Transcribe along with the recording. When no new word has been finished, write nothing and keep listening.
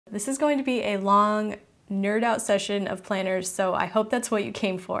This is going to be a long nerd out session of planners, so I hope that's what you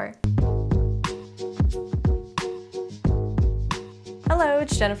came for. Hello,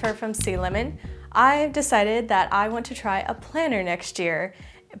 it's Jennifer from heysealemon. I've decided that I want to try a planner next year,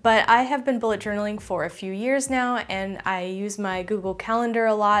 but I have been bullet journaling for a few years now and I use my Google Calendar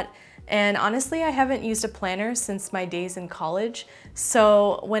a lot. And honestly, I haven't used a planner since my days in college.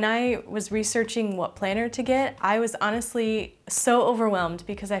 So when I was researching what planner to get, I was honestly so overwhelmed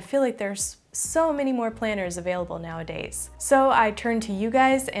because I feel like there's so many more planners available nowadays. So I turned to you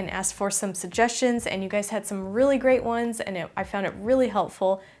guys and asked for some suggestions, and you guys had some really great ones, and I found it really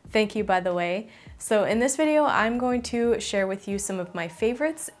helpful. Thank you, by the way. So in this video, I'm going to share with you some of my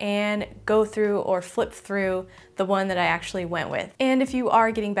favorites and go through or flip through the one that I actually went with. And if you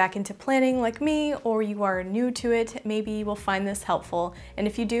are getting back into planning like me, or you are new to it, maybe you will find this helpful. And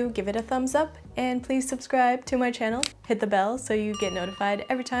if you do, give it a thumbs up and please subscribe to my channel. Hit the bell so you get notified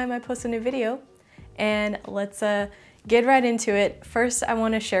every time I post a new video. And let's get right into it. First, I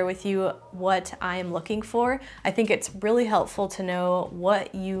want to share with you what I am looking for. I think it's really helpful to know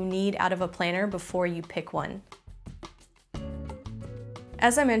what you need out of a planner before you pick one.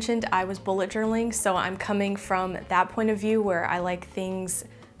 As I mentioned, I was bullet journaling, so I'm coming from that point of view where I like things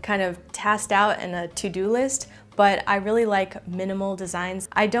kind of tasked out in a to-do list, but I really like minimal designs.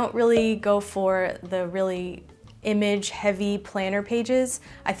 I don't really go for the really image-heavy planner pages.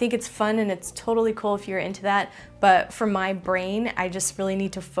 I think it's fun and it's totally cool if you're into that, but for my brain, I just really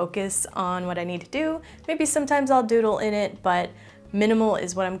need to focus on what I need to do. Maybe sometimes I'll doodle in it, but minimal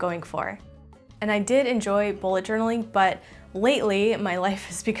is what I'm going for. And I did enjoy bullet journaling, but lately my life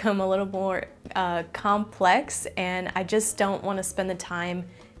has become a little more complex, and I just don't want to spend the time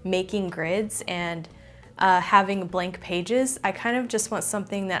making grids and having blank pages. I kind of just want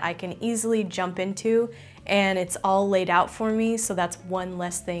something that I can easily jump into and it's all laid out for me, so that's one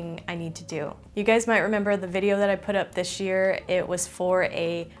less thing I need to do. You guys might remember the video that I put up this year. It was for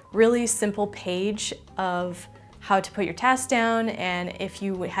a really simple page of how to put your tasks down, and if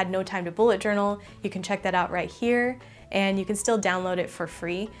you had no time to bullet journal, you can check that out right here, and you can still download it for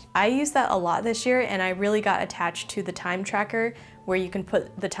free. I used that a lot this year, and I really got attached to the time tracker where you can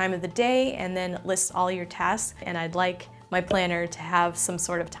put the time of the day and then list all your tasks, and I'd like my planner to have some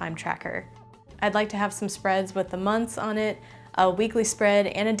sort of time tracker. I'd like to have some spreads with the months on it, a weekly spread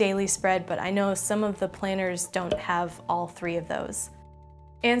and a daily spread, but I know some of the planners don't have all three of those.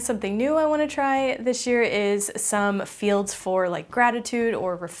 And something new I want to try this year is some fields for like gratitude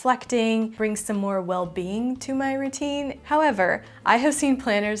or reflecting, bring some more well-being to my routine. However, I have seen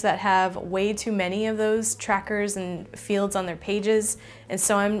planners that have way too many of those trackers and fields on their pages, and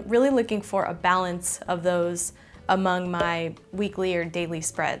so I'm really looking for a balance of those among my weekly or daily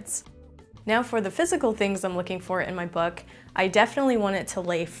spreads. Now for the physical things I'm looking for in my book, I definitely want it to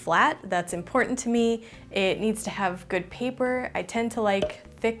lay flat. That's important to me. It needs to have good paper. I tend to like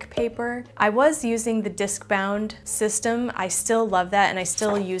thick paper. I was using the Discbound system. I still love that and I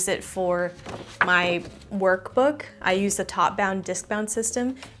still use it for my workbook. I use the top-bound Discbound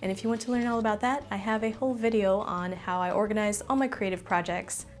system, and if you want to learn all about that, I have a whole video on how I organize all my creative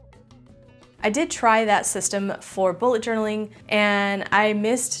projects. I did try that system for bullet journaling, and I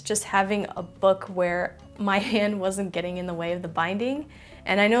missed just having a book where my hand wasn't getting in the way of the binding.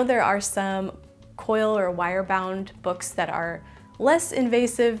 And I know there are some coil or wire bound books that are less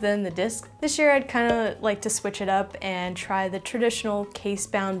invasive than the disc. This year I'd kind of like to switch it up and try the traditional case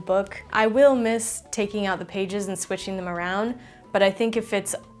bound book. I will miss taking out the pages and switching them around, but I think if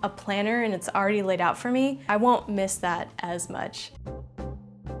it's a planner and it's already laid out for me, I won't miss that as much.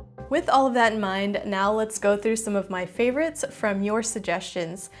 With all of that in mind, now let's go through some of my favorites from your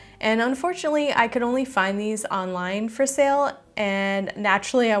suggestions. And unfortunately, I could only find these online for sale, and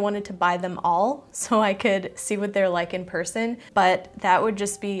naturally I wanted to buy them all so I could see what they're like in person, but that would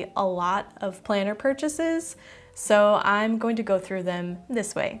just be a lot of planner purchases. So I'm going to go through them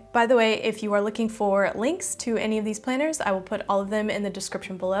this way. By the way, if you are looking for links to any of these planners, I will put all of them in the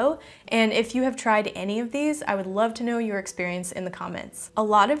description below. And if you have tried any of these, I would love to know your experience in the comments. A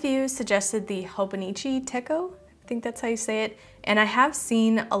lot of you suggested the Hobonichi Techo, I think that's how you say it, and I have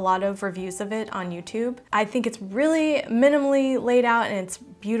seen a lot of reviews of it on YouTube. I think it's really minimally laid out and it's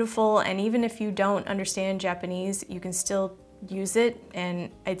beautiful, and even if you don't understand Japanese, you can still use it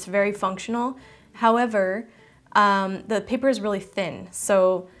and it's very functional. However, the paper is really thin,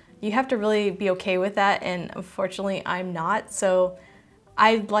 so you have to really be okay with that, and unfortunately I'm not, so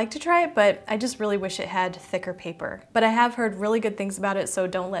I'd like to try it, but I just really wish it had thicker paper. But I have heard really good things about it, so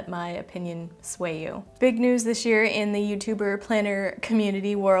don't let my opinion sway you. Big news this year in the YouTuber planner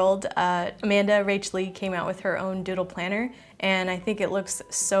community world, Amanda Rach Lee came out with her own doodle planner, and I think it looks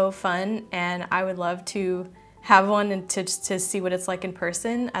so fun, and I would love to have one and to see what it's like in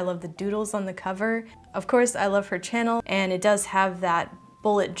person. I love the doodles on the cover. Of course, I love her channel, and it does have that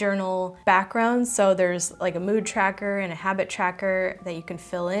bullet journal background, so there's like a mood tracker and a habit tracker that you can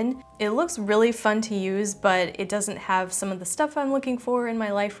fill in. It looks really fun to use, but it doesn't have some of the stuff I'm looking for in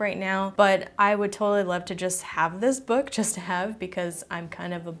my life right now, but I would totally love to just have this book just to have, because I'm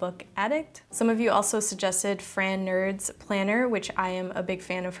kind of a book addict. Some of you also suggested Fran Nerd's planner, which I am a big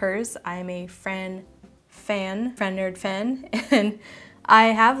fan of hers. I am a Fran Nerd fan, and I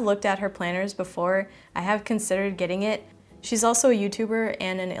have looked at her planners before. I have considered getting it. She's also a YouTuber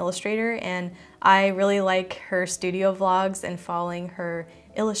and an illustrator, and I really like her studio vlogs and following her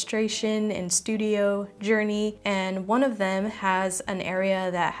illustration and studio journey. And one of them has an area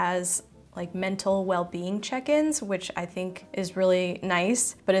that has like mental well-being check-ins, which I think is really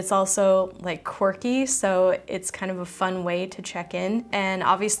nice, but it's also like quirky, so it's kind of a fun way to check in. And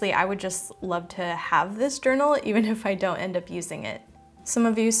obviously I would just love to have this journal even if I don't end up using it. Some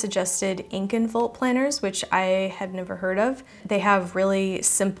of you suggested Ink and Volt planners, which I had never heard of. They have really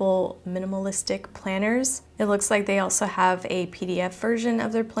simple, minimalistic planners. It looks like they also have a PDF version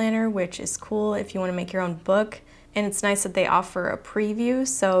of their planner, which is cool if you want to make your own book. And it's nice that they offer a preview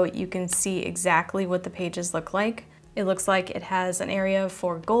so you can see exactly what the pages look like. It looks like it has an area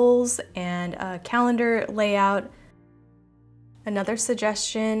for goals and a calendar layout. Another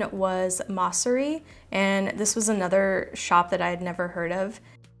suggestion was Mossery, and this was another shop that I had never heard of.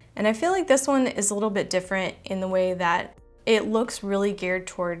 And I feel like this one is a little bit different in the way that it looks really geared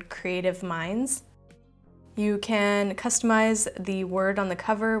toward creative minds. You can customize the word on the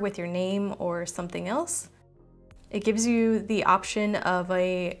cover with your name or something else. It gives you the option of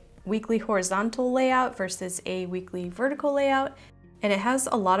a weekly horizontal layout versus a weekly vertical layout, and it has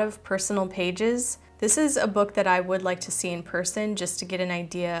a lot of personal pages. This is a book that I would like to see in person just to get an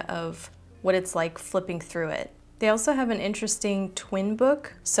idea of what it's like flipping through it. They also have an interesting twin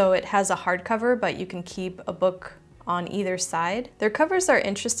book, so it has a hardcover, but you can keep a book on either side. Their covers are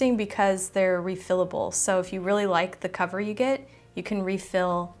interesting because they're refillable, so if you really like the cover you get, you can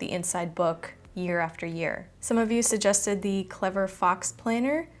refill the inside book year after year. Some of you suggested the Clever Fox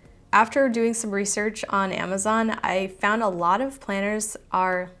planner. After doing some research on Amazon, I found a lot of planners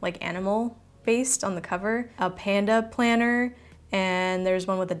are like animal based on the cover. A panda planner, and there's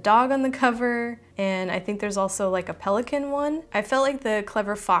one with a dog on the cover, and I think there's also like a pelican one. I felt like the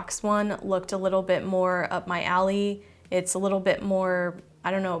Clever Fox one looked a little bit more up my alley. It's a little bit more,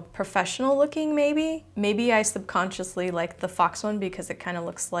 I don't know, professional looking maybe. Maybe I subconsciously like the fox one because it kind of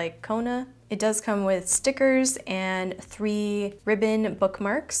looks like Kona. It does come with stickers and 3 ribbon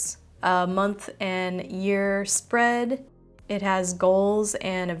bookmarks, a month and year spread. It has goals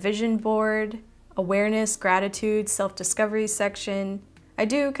and a vision board, awareness, gratitude, self-discovery section. I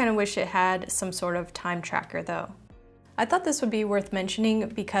do kind of wish it had some sort of time tracker though. I thought this would be worth mentioning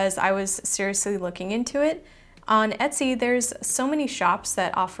because I was seriously looking into it. On Etsy, there's so many shops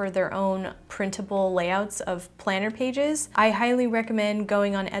that offer their own printable layouts of planner pages. I highly recommend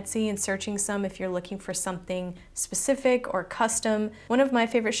going on Etsy and searching some if you're looking for something specific or custom. One of my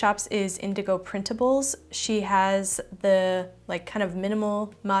favorite shops is Indigo Printables. She has the like kind of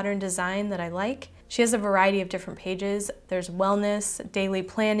minimal modern design that I like. She has a variety of different pages. There's wellness, daily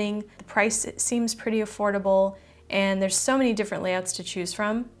planning. The price seems pretty affordable, and there's so many different layouts to choose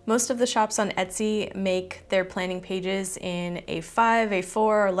from. Most of the shops on Etsy make their planning pages in A5, A4,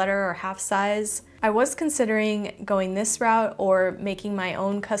 or letter or half size. I was considering going this route or making my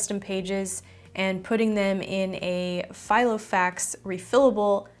own custom pages and putting them in a Filofax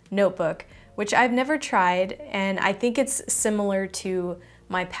refillable notebook, which I've never tried, and I think it's similar to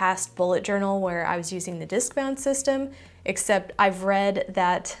my past bullet journal where I was using the Discbound system, except I've read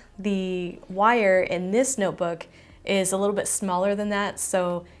that the wire in this notebook is a little bit smaller than that,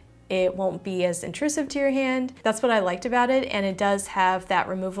 so it won't be as intrusive to your hand. That's what I liked about it, and it does have that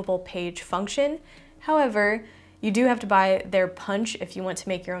removable page function. However, you do have to buy their punch if you want to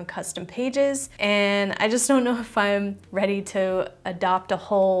make your own custom pages, and I just don't know if I'm ready to adopt a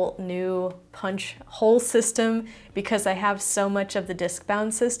whole new punch hole system because I have so much of the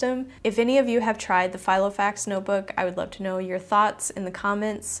Discbound system. If any of you have tried the Filofax notebook, I would love to know your thoughts in the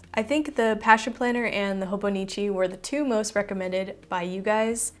comments. I think the Passion Planner and the Hobonichi were the 2 most recommended by you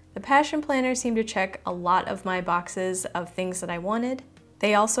guys. The Passion Planner seemed to check a lot of my boxes of things that I wanted.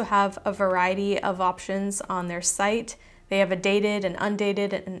 They also have a variety of options on their site. They have a dated, an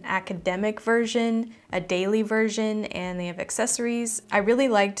undated, an academic version, a daily version, and they have accessories. I really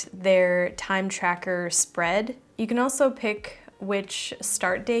liked their time tracker spread. You can also pick which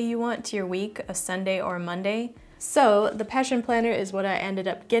start day you want to your week, a Sunday or a Monday. So the Passion Planner is what I ended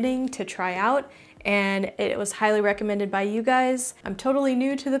up getting to try out, and it was highly recommended by you guys. I'm totally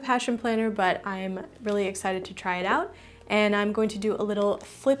new to the Passion Planner, but I'm really excited to try it out, and I'm going to do a little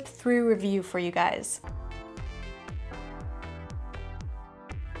flip-through review for you guys.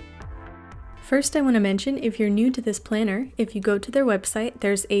 First, I want to mention, if you're new to this planner, if you go to their website,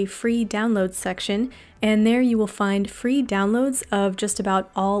 there's a free downloads section, and there you will find free downloads of just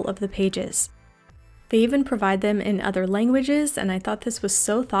about all of the pages. They even provide them in other languages, and I thought this was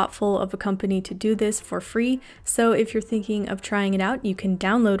so thoughtful of a company to do this for free, so if you're thinking of trying it out, you can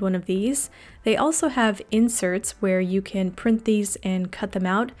download one of these. They also have inserts where you can print these and cut them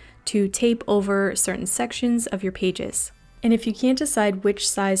out to tape over certain sections of your pages. And if you can't decide which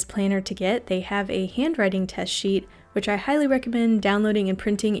size planner to get, they have a handwriting test sheet, which I highly recommend downloading and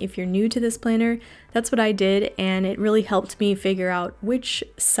printing if you're new to this planner. That's what I did, and it really helped me figure out which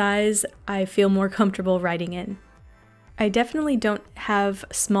size I feel more comfortable writing in. I definitely don't have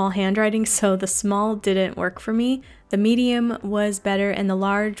small handwriting, so the small didn't work for me. The medium was better and the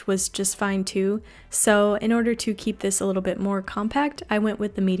large was just fine too. So in order to keep this a little bit more compact, I went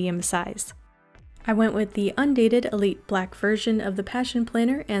with the medium size. I went with the undated Elite Black version of the Passion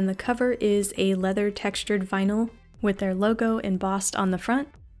Planner, and the cover is a leather textured vinyl with their logo embossed on the front.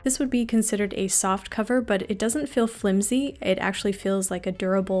 This would be considered a soft cover, but it doesn't feel flimsy. It actually feels like a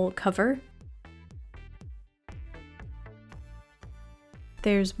durable cover.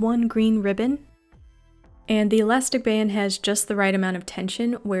 There's one green ribbon, and the elastic band has just the right amount of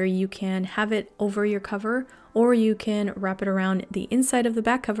tension where you can have it over your cover, or you can wrap it around the inside of the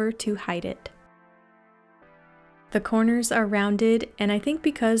back cover to hide it. The corners are rounded, and I think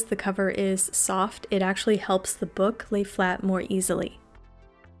because the cover is soft, it actually helps the book lay flat more easily.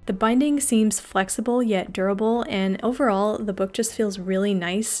 The binding seems flexible yet durable, and overall the book just feels really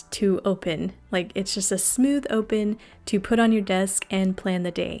nice to open. Like, it's just a smooth open to put on your desk and plan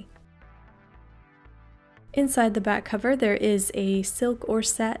the day. Inside the back cover there is a silk or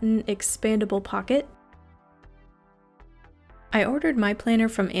satin expandable pocket. I ordered my planner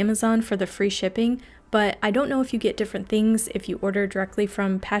from Amazon for the free shipping, but I don't know if you get different things if you order directly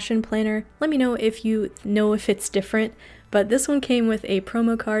from Passion Planner. Let me know if you know if it's different, but this one came with a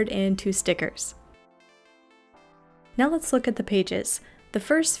promo card and 2 stickers. Now let's look at the pages. The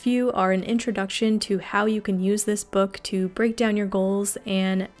first few are an introduction to how you can use this book to break down your goals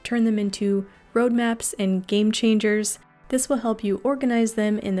and turn them into roadmaps and game changers. This will help you organize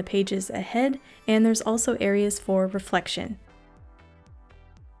them in the pages ahead, and there's also areas for reflection.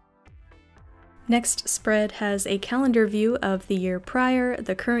 Next spread has a calendar view of the year prior,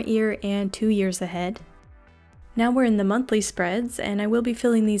 the current year, and 2 years ahead. Now we're in the monthly spreads, and I will be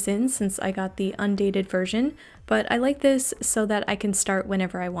filling these in since I got the undated version, but I like this so that I can start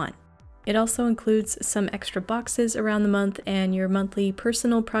whenever I want. It also includes some extra boxes around the month and your monthly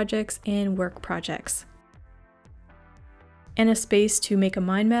personal projects and work projects. And a space to make a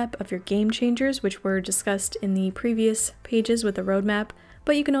mind map of your game changers, which were discussed in the previous pages with the roadmap,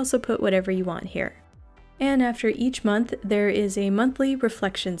 but you can also put whatever you want here. And after each month, there is a monthly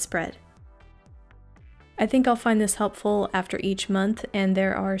reflection spread. I think I'll find this helpful after each month, and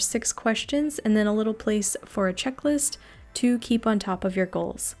there are 6 questions and then a little place for a checklist to keep on top of your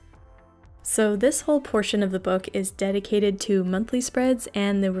goals. So this whole portion of the book is dedicated to monthly spreads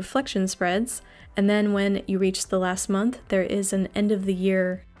and the reflection spreads, and then when you reach the last month, there is an end of the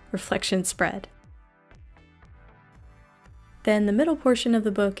year reflection spread. Then the middle portion of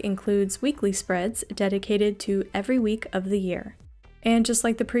the book includes weekly spreads dedicated to every week of the year. And just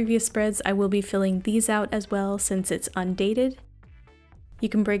like the previous spreads, I will be filling these out as well since it's undated. You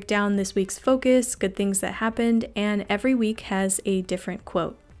can break down this week's focus, good things that happened, and every week has a different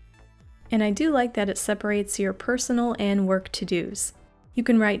quote. And I do like that it separates your personal and work to-dos. You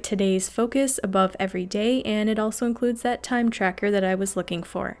can write today's focus above every day, and it also includes that time tracker that I was looking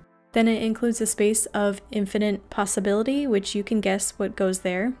for. Then it includes a space of infinite possibility, which you can guess what goes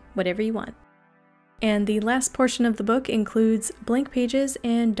there, whatever you want. And the last portion of the book includes blank pages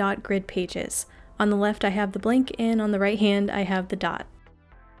and dot grid pages. On the left I have the blank, and on the right hand I have the dot.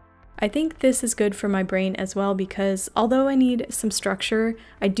 I think this is good for my brain as well because although I need some structure,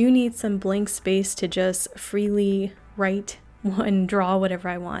 I do need some blank space to just freely write and draw whatever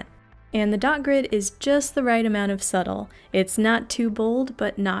I want. And the dot grid is just the right amount of subtle. It's not too bold,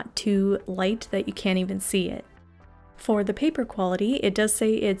 but not too light that you can't even see it. For the paper quality, it does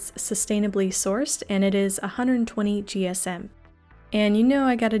say it's sustainably sourced, and it is 120 GSM. And you know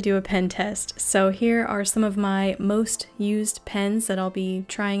I gotta do a pen test, so here are some of my most used pens that I'll be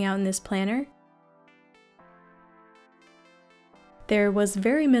trying out in this planner. There was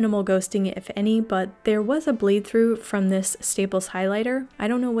very minimal ghosting, if any, but there was a bleed through from this Staples highlighter. I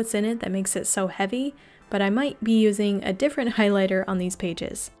don't know what's in it that makes it so heavy, but I might be using a different highlighter on these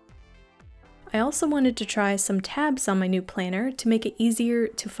pages. I also wanted to try some tabs on my new planner to make it easier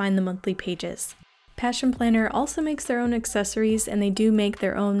to find the monthly pages. Passion Planner also makes their own accessories, and they do make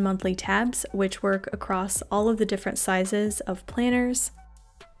their own monthly tabs, which work across all of the different sizes of planners.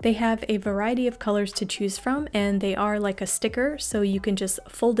 They have a variety of colors to choose from, and they are like a sticker, so you can just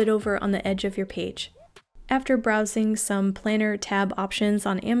fold it over on the edge of your page. After browsing some planner tab options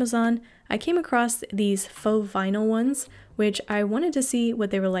on Amazon, I came across these faux vinyl ones, which I wanted to see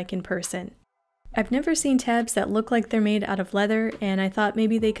what they were like in person. I've never seen tabs that look like they're made out of leather, and I thought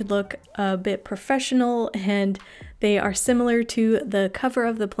maybe they could look a bit professional, and they are similar to the cover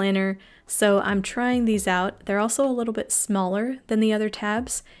of the planner, so I'm trying these out. They're also a little bit smaller than the other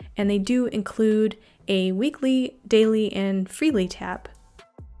tabs, and they do include a weekly, daily, and freely tab,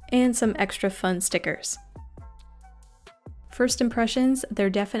 and some extra fun stickers. First impressions, they're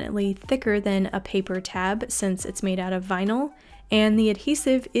definitely thicker than a paper tab since it's made out of vinyl, and the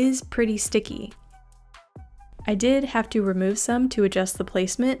adhesive is pretty sticky. I did have to remove some to adjust the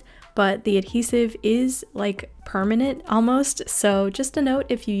placement, but the adhesive is like permanent almost, so just a note,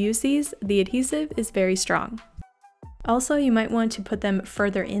 if you use these, the adhesive is very strong. Also, you might want to put them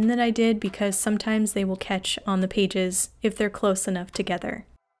further in than I did because sometimes they will catch on the pages if they're close enough together.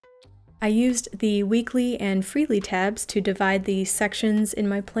 I used the weekly and freely tabs to divide the sections in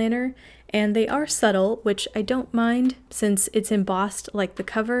my planner, and they are subtle, which I don't mind since it's embossed like the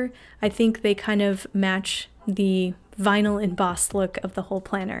cover. I think they kind of match the vinyl embossed look of the whole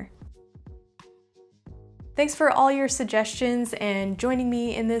planner. Thanks for all your suggestions and joining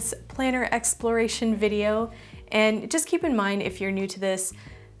me in this planner exploration video. And just keep in mind, if you're new to this,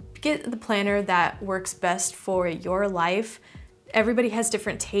 get the planner that works best for your life. Everybody has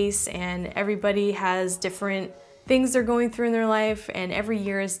different tastes and everybody has different things they're going through in their life, and every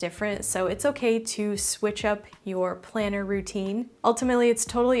year is different, so it's okay to switch up your planner routine. Ultimately, it's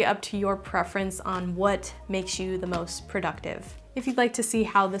totally up to your preference on what makes you the most productive. If you'd like to see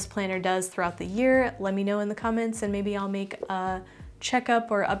how this planner does throughout the year, let me know in the comments and maybe I'll make a checkup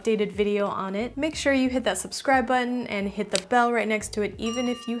or updated video on it. Make sure you hit that subscribe button and hit the bell right next to it. Even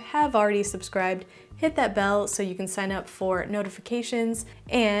if you have already subscribed, hit that bell so you can sign up for notifications.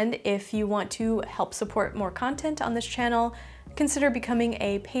 And if you want to help support more content on this channel, consider becoming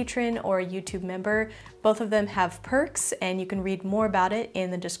a patron or a YouTube member. Both of them have perks and you can read more about it in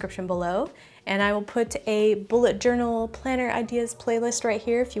the description below. And I will put a bullet journal planner ideas playlist right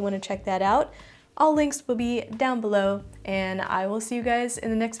here if you want to check that out. All links will be down below, and I will see you guys in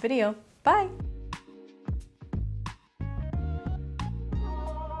the next video. Bye!